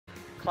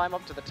climb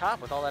up to the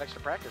top with all that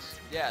extra practice.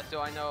 Yeah,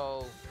 so I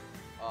know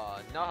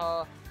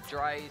Nuhuh,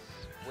 Dryce,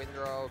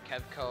 Windrow,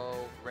 Kevco,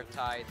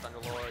 Riptide,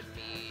 Thunderlord,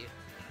 me.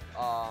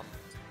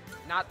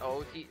 Not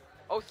Oath.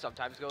 Oath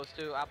sometimes goes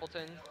to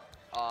Appleton.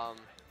 I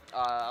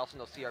also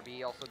know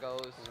CRB also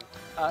goes.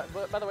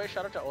 But by the way,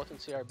 shout out to Oath and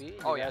CRB.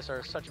 You guys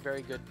are such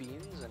very good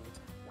beans, and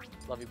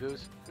love you,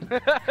 booze.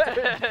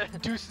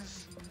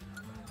 Deuces.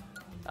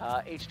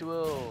 H2O.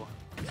 All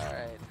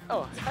right.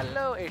 Oh,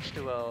 hello,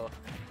 H2O. All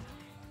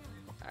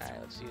right,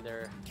 let's see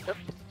there. Yep,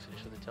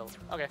 finish with the tilt.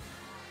 Okay.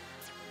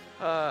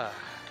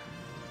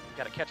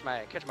 Gotta catch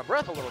my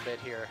breath a little bit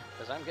here,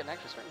 because I'm getting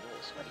actually starting to get a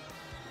little sweaty.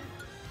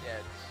 Yeah,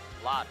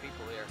 it's a lot of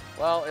people here.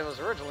 Well, it was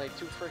originally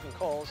too freaking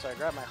cold, so I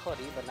grabbed my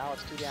hoodie, but now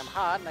it's too damn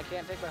hot, and I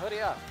can't take my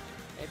hoodie off.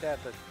 Ain't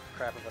that the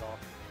crap of it all?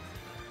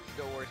 It's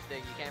the worst thing.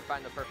 You can't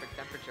find the perfect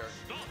temperature.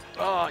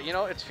 Oh, you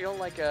know, it's feeling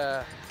like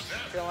I'm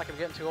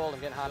getting too old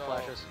and getting hot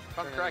flashes. If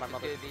I'm correct, it's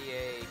going to be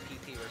a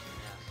PT versus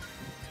Ness.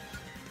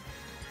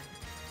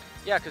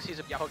 Yeah, because he's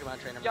a Pokemon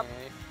trainer. Yep.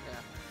 Yeah.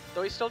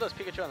 Though he still does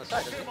Pikachu on the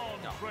side, doesn't he?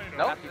 No.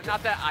 Nope.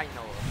 Not that I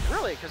know of.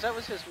 Really? Because that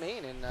was his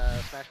main in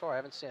Smash 4. I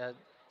haven't seen much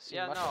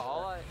of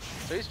that.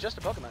 So he's just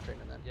a Pokemon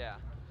trainer then. Yeah.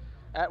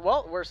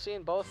 Well, we're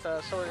seeing both,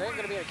 so there ain't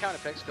going to be any counter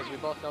picks because we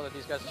both know that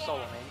these guys are solo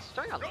mains.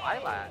 Starting on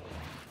Lilac.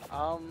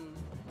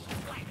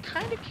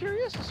 Kind of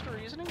curious as to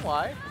reasoning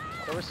why.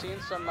 So we're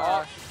seeing some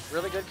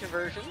really good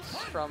conversions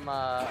from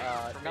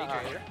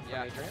Adrian.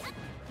 Yeah. Adrian.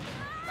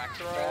 Back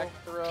throw. Back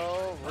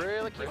throw,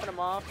 really keeping him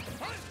off.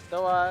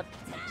 Though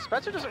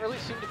Spencer doesn't really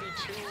seem to be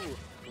too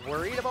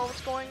worried about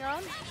what's going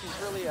on. He's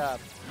really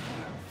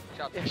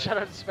shout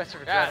out to Spencer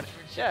for driving.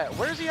 Yeah,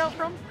 where's he out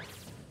from?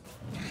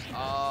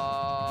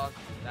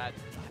 That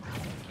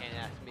can't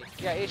ask me.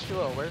 Yeah,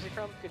 H2O. Where's he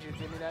from? Could you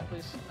give me that,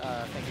 please?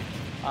 Thank you.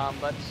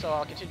 But so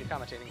I'll continue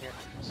commentating here.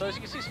 So as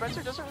you can see,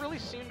 Spencer doesn't really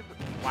seem to.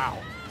 Wow.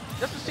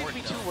 Doesn't seem to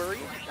be too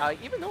worried,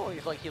 even though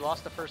he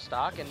lost the first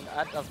stock and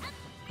at a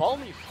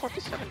balmy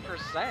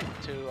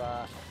 47% to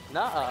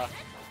Nuhuh.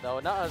 Though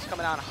Nuhuh's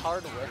coming on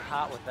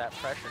hot with that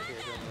pressure here,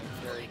 doing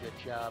a very good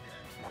job.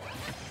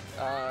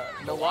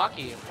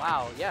 Milwaukee.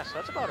 Wow. Yeah. So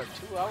that's about a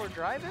 2-hour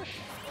drive-ish.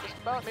 Just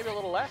about, maybe a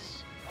little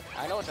less.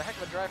 I know it's a heck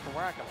of a drive from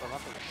where I come from,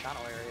 up in the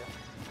Shano area,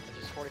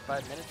 which is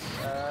 45 minutes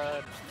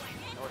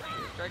north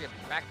here. Trying to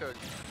get back there,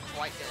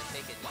 quite gonna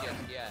take it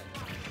just yet.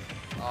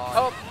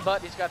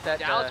 But he's got that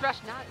down smash,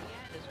 not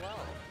yet as well.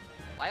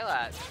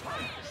 Lilac,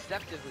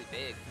 deceptively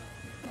big.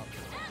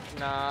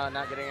 Nah,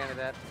 not getting into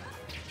that.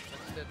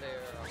 Let's sit there.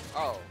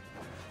 Oh.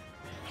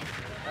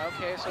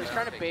 Okay, so he's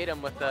trying to bait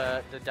him with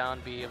the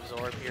down B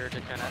absorb here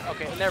to kind of.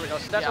 Okay, and there we go.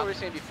 So that's what we were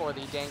saying before,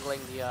 the dangling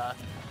the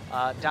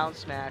down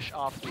smash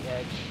off the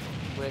edge,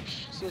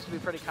 which seems to be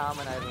pretty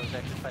common. I was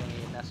actually fighting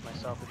a Ness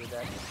myself who did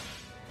that.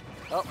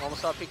 Oh,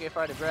 almost saw PK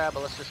Fire to grab,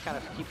 but let's just kind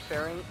of keep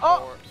fairing.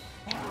 Oh!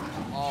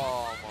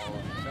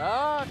 Almost.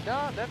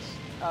 No, that's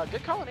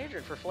good call on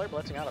Adrian for flare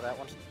blitzing out of that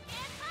one.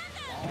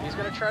 He's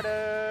going to try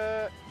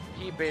to...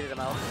 He baited him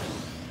out.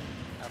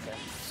 Okay.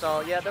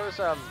 So, yeah, there was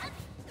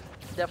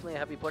definitely a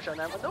heavy push on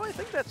that one. Though I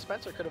think that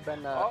Spencer could have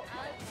been...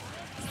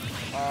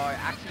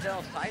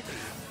 accidental side B.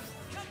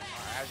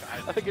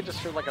 I think it just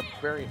heard like a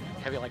very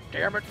heavy, like,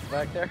 damn it,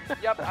 back there.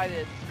 Yep, I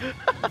did.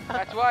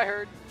 That's what I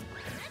heard.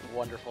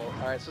 Wonderful.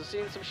 All right, so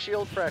seeing some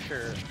shield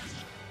pressure.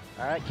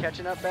 All right,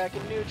 catching up back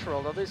in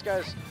neutral. Though these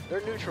guys,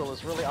 their neutral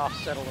is really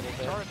offset a little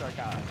bit. Charizard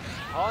got a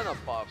ton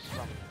of buffs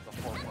from the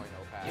 4.0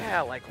 patch.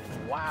 Yeah, like,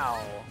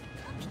 wow.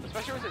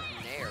 Especially with his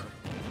Nair.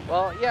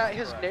 Well, yeah,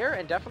 his Nair,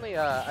 and definitely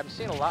I'm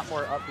seeing a lot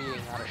more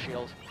up-being out of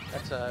shield.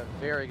 That's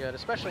very good,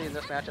 especially in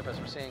this matchup as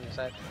we're seeing, is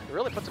that it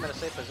really puts him in a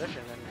safe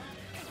position. And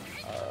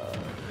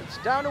it's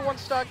down to 1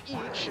 stock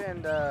each,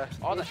 and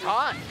all the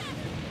time.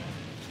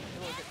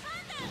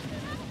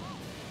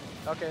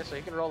 Okay, so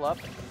he can roll up.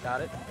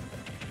 Got it.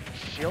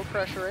 Shield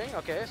pressuring.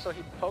 Okay, so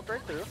he poked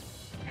right through.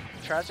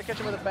 Tries to catch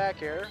him with a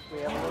back air. We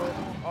have a little.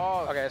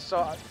 Oh. Okay,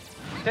 so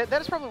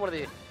that is probably one of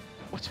the.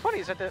 What's funny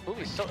is that the move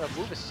is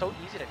so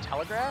easy to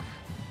telegraph,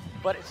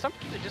 but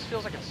sometimes it just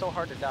feels like it's so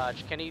hard to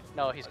dodge. Can he?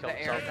 No, he's killed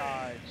himself. Air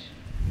dodge.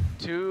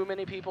 Too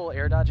many people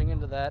air dodging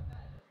into that,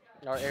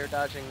 or air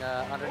dodging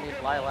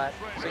underneath Lilac.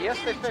 So yes,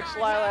 they fixed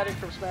Lilac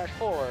from Smash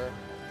 4.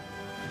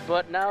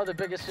 But now the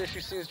biggest issue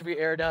seems to be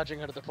air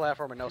dodging under the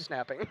platform and no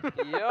snapping.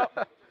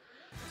 Yep.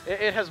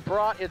 It has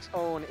brought its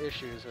own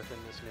issues within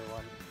this new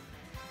one.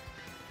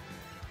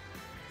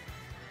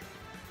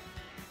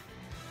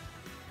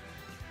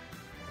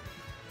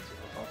 So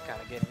we're both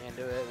kind of getting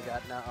into it. We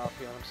got Nuhuh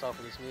feeling himself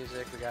with his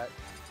music. We got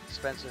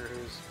Spencer,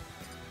 who's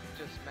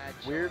just mad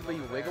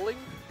weirdly wiggling,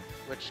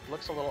 which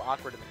looks a little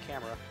awkward in the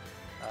camera.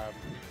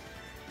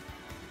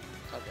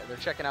 Okay, they're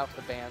checking out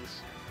for the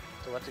bands.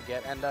 So what to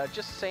get, and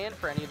just saying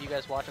for any of you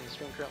guys watching the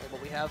stream currently,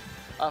 what we have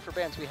for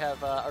bands, we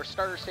have our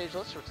starter stage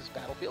list, which is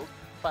Battlefield,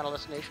 Final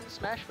Destination,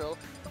 Smashville,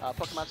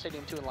 Pokemon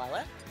Stadium 2 and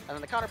Lilac, and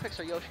then the counter picks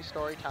are Yoshi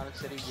Story, Town and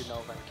City,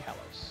 Unova, and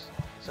Kalos.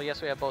 So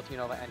yes, we have both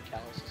Unova and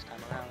Kalos this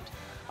time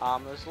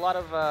around. There's a lot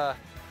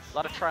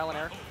of trial and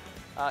error.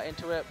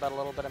 into it, but a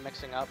little bit of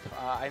mixing up.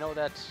 I know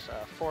that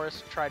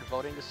Forrest tried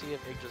voting to see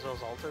if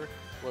Yggdrasil's altar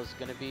was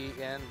going to be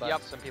in,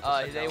 but some people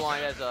said they no.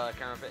 wanted as a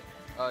counterfeit.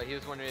 He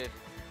was wondering if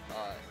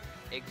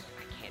I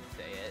can't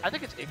say it. I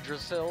think it's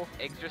Yggdrasil.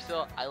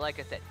 Yggdrasil. Like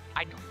I said,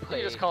 I don't play.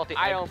 You just call it the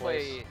I egg don't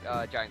place.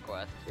 play Giant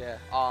Quest. Yeah.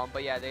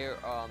 But yeah, they.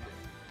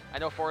 I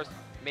know Forrest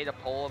made a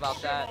poll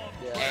about that,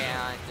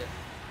 and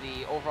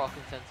the overall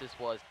consensus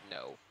was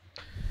no.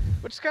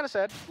 Which is kind of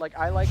sad. Like,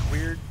 I like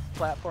weird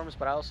platforms,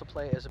 but I also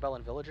play Isabelle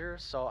and Villager,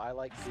 so I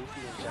like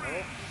Goofy in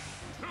general.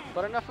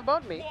 But enough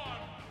about me.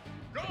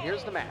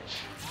 Here's the match.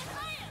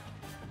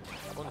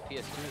 I'm on the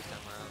PS2 this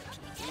time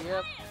around.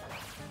 Yep.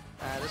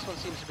 This one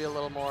seems to be a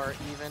little more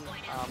even.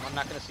 I'm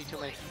not going to see too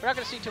many. We're not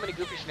going to see too many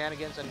goofy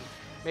shenanigans, and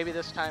maybe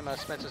this time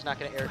Spencer's not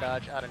going to air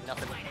dodge out of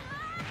nothing.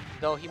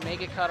 Though he may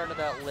get caught under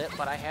that lip,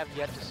 but I have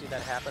yet to see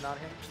that happen on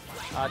him.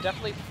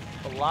 Definitely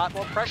a lot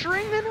more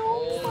pressuring than.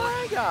 Oh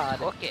my God!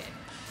 Look it.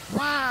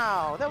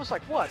 Wow, that was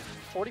like what?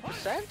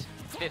 40%?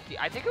 50.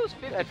 I think it was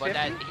 50, At but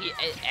 50?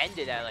 it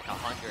ended at like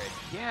 100.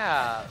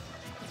 Yeah.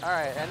 All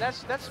right, and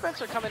that's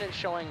Spencer coming in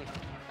showing.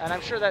 And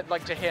I'm sure that,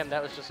 like, to him,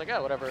 that was just like,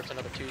 oh, whatever, it's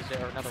another Tuesday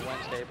or another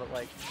Wednesday, but,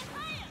 like,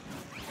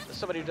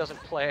 somebody who doesn't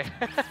play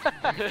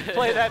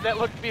that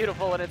looked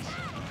beautiful, and it's,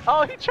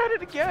 oh, he tried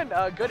it again.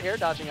 Good air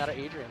dodging out of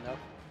Adrian,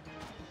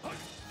 though.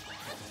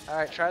 All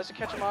right, tries to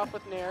catch him off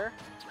with Nair.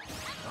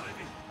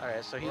 All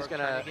right, so he's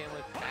going to,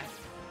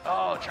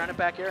 trying to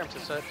back air him.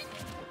 So,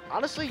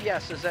 honestly,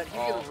 yes, is that he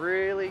can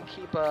really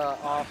keep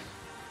off.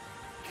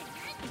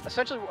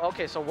 Essentially,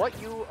 okay, so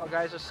what you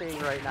guys are seeing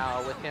right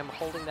now with him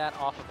holding that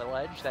off of the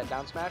ledge, that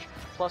down smash,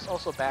 plus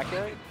also back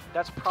airing,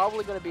 that's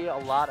probably going to be a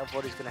lot of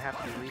what he's going to have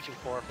to be reaching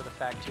for the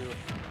fact to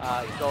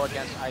go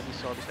against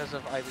Ivysaur because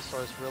of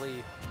Ivysaur's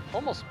really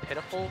almost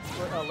pitiful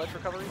ledge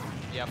recovery.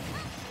 Yep.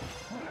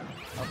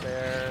 Up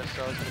there,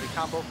 so it's going to be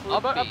combo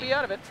food, but up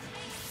out of it.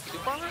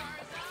 Super armor?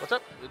 What's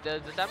up?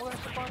 Does that look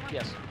like super armor?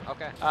 Yes.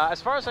 Okay.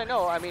 As far as I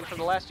know, I mean, from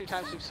the last 2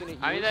 times we've seen it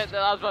used. I mean, I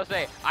was about to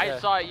say, I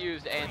saw it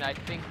used, and I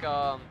think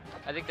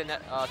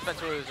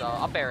Spencer was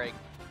up airing,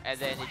 and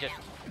then it just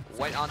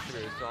went on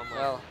through. So I'm like,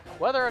 well,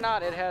 whether or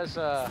not it has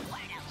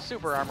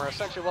super armor,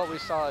 essentially what we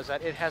saw is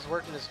that it has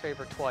worked in his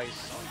favor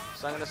twice.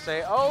 So I'm gonna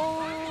say,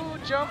 oh,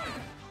 jump!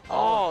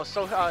 Oh,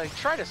 so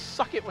try to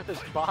suck it with his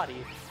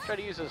body. Try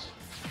to use his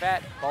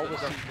fat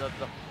bulbous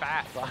the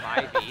fat from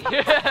Ivy. Give me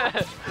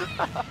a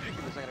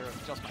second to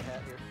adjust my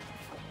hat here.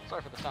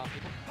 Sorry for the sound,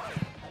 people.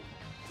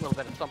 A little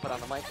bit of thumping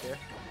on the mic there.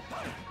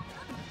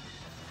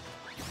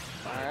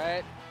 All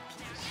right.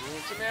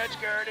 Doing some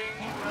edge guarding,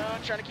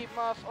 trying to keep him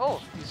off.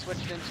 Oh, he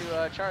switched into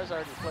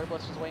Charizard and Flare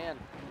Blitz his way in.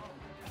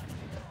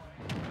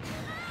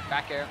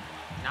 Back air.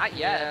 Not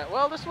yet. Yeah,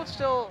 well, this one's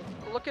still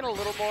looking a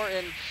little more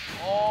in.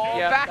 Oh,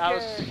 yeah, back I air.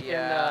 was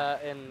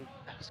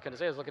I was gonna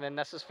say I was looking in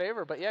Ness's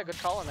favor, but yeah, good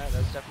call on that.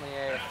 That's definitely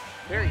a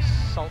very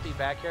salty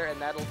back air,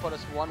 and that'll put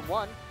us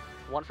 1-1.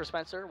 1 for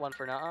Spencer, 1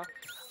 for Nuhuh.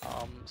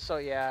 So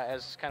yeah,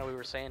 as kind of we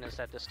were saying, is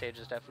that this stage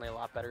is definitely a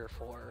lot better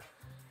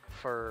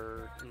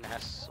for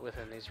Ness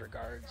within these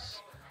regards.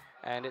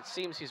 And it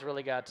seems he's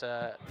really got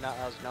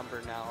Nuhuh's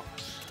number now.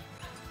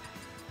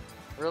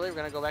 Really? We're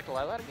going to go back to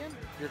Lilat again?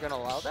 You're going to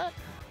allow that?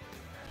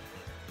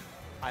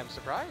 I'm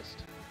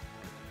surprised.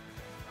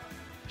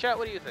 Chat,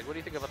 what do you think? What do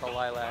you think about the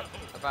Lilat?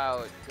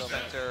 About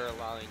Spencer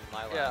allowing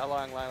Lilat. Yeah,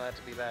 allowing Lilat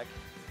to be back.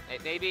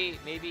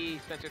 Maybe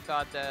Spencer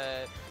thought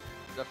that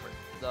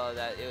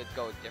that it would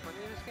go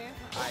differently in this game?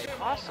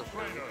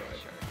 Possibly.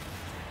 Sure.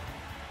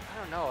 I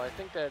don't know. I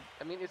think that,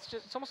 I mean, it's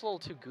almost a little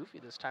too goofy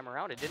this time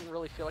around. It didn't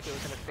really feel like it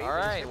was in a favor. All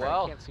right,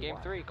 well, game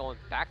 3, going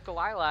back to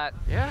Lilat.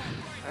 Yeah.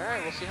 All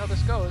right, we'll see how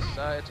this goes.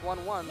 It's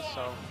 1-1,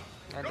 so.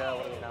 And what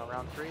are we now,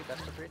 round 3,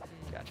 best of 3?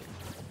 Gotcha.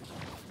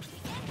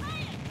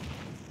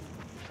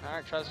 All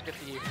right, tries to get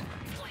the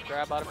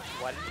grab out of it.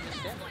 Why didn't you just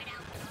stand?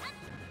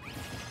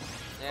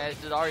 Yeah,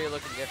 this is already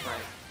looking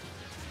different.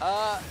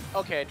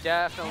 Okay,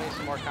 definitely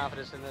some more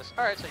confidence in this.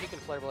 All right, so he can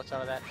Flare Blitz out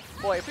of that.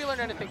 Boy, if we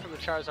learned anything from the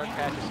Charizard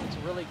patches, it's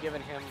really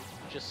given him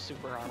just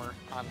super armor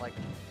on, like,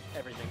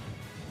 everything.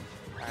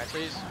 All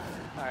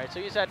right, so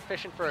he's at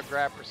fishing for a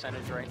grab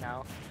percentage right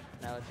now.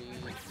 That would be...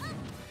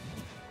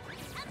 All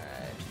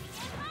right.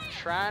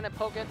 Trying to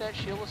poke at that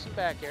shield with some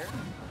back air.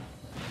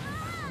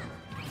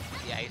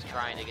 Yeah, he's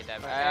trying to get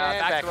that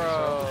back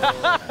throw.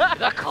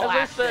 The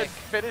classic. As I said,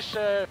 finish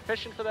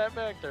fishing for that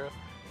back throw.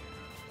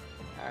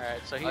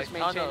 Alright, so he's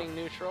maintaining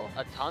neutral.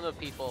 A ton of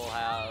people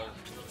have,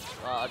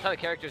 a ton of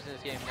characters in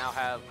this game now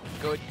have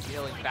good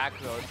healing back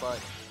throws, but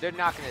they're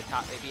not going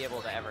to be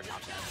able to ever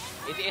top that.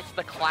 It's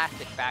the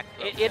classic back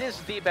throw. It is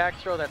the back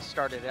throw that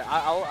started it.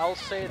 I'll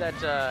say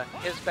that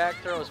his back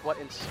throw is what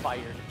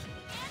inspired.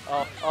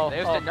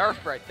 There's the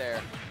nerf right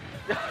there.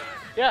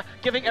 Yeah,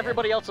 giving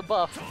everybody else a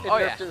buff.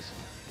 Yeah.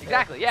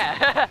 Exactly,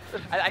 yeah.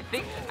 I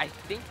think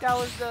that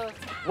was the...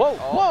 Whoa,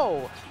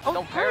 whoa! Oh,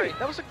 no parry.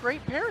 That was a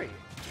great parry.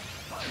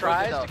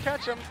 Tries to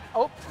catch him.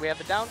 Oh, we have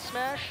the down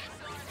smash.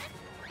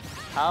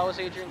 How is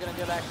Adrian going to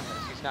get back from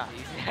this? He's not.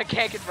 I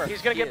can't confirm.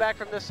 He's going to get back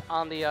from this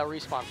on the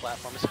respawn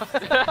platform.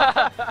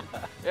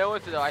 It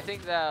was though. I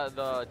think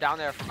the down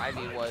there from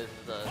Ivy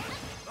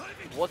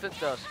wasn't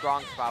the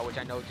strong spot, which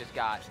I know just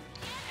got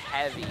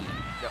heavy.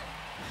 No.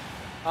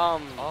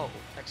 Oh,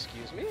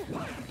 excuse me?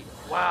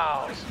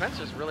 Wow,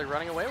 Spencer's really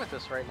running away with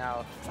this right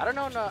now. I don't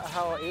know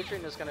how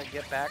Adrian is going to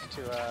get back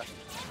to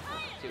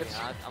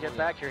get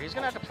back here. He's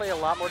going to have to play a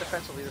lot more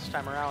defensively this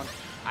time around.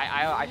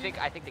 I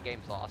think the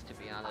game's lost, to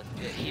be honest.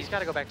 He's got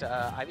to go back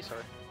to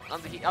Ivysaur.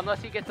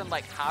 Unless he gets some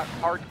like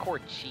hardcore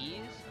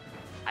cheese,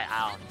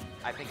 I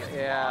think it's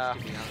lost,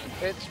 to be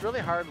honest. It's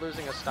really hard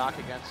losing a stock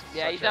against.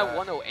 He's at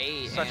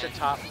 108. Such a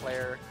top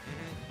player,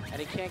 and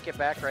he can't get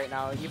back right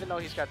now, even though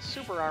he's got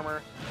super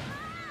armor.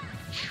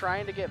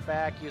 Trying to get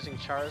back using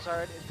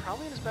Charizard is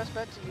probably his best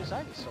bet to use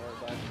Ivysaur,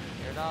 but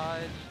air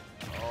dodge.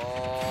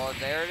 Oh,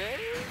 there it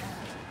is.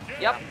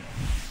 Yep.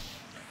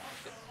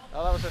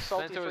 Oh, that was a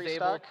salty Spencer free was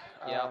stock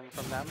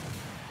from them.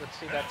 Let's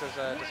see,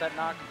 does that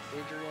knock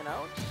Adrian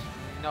out?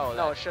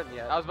 No, it shouldn't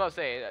yet. I was about to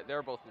say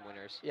they're both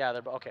winners. Yeah,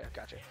 they're okay.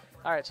 Gotcha.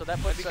 All right, so that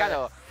puts kind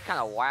of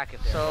whack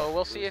if they're So both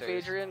we'll see if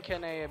losers. Adrian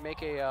can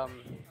make a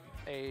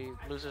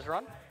losers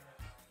run.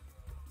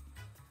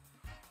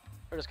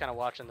 We're just kind of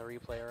watching the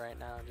replay right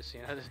now, just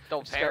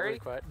Don't just got parry? really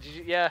quiet.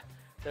 Yeah,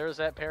 there was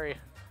that parry,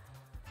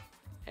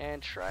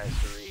 and tries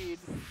to read.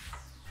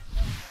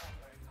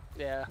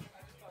 Yeah.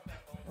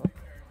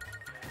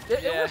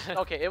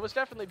 It was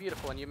definitely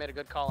beautiful, and you made a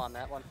good call on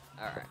that one.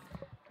 All right.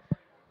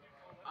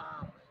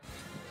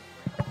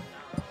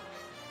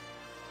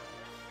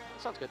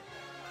 Sounds good.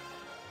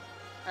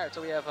 All right,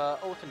 so we have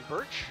Oath and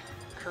Birch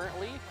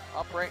currently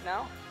up right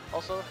now.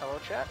 Also, hello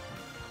chat.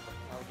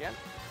 Hello again.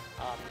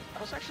 I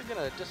was actually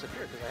gonna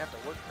disappear because I have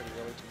to work pretty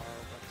early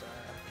tomorrow, but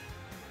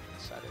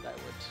decided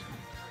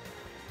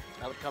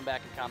I would come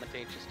back and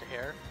commentate just a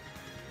hair.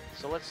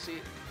 So let's see.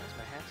 That's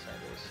my hat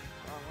sideways.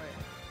 Wrong way.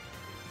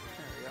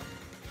 There we go.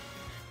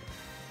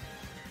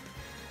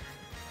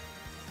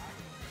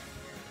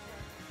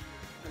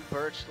 And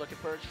Birch, look at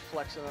Birch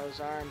flexing those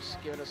arms,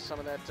 giving us some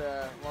of that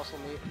muscle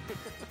meat.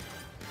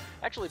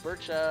 Actually,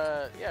 Birch,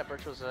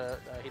 Birch was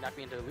he knocked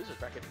me into the losers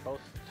bracket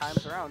both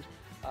times around.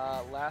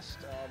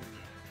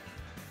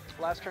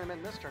 Last tournament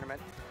and this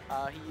tournament,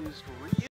 he used Ryu.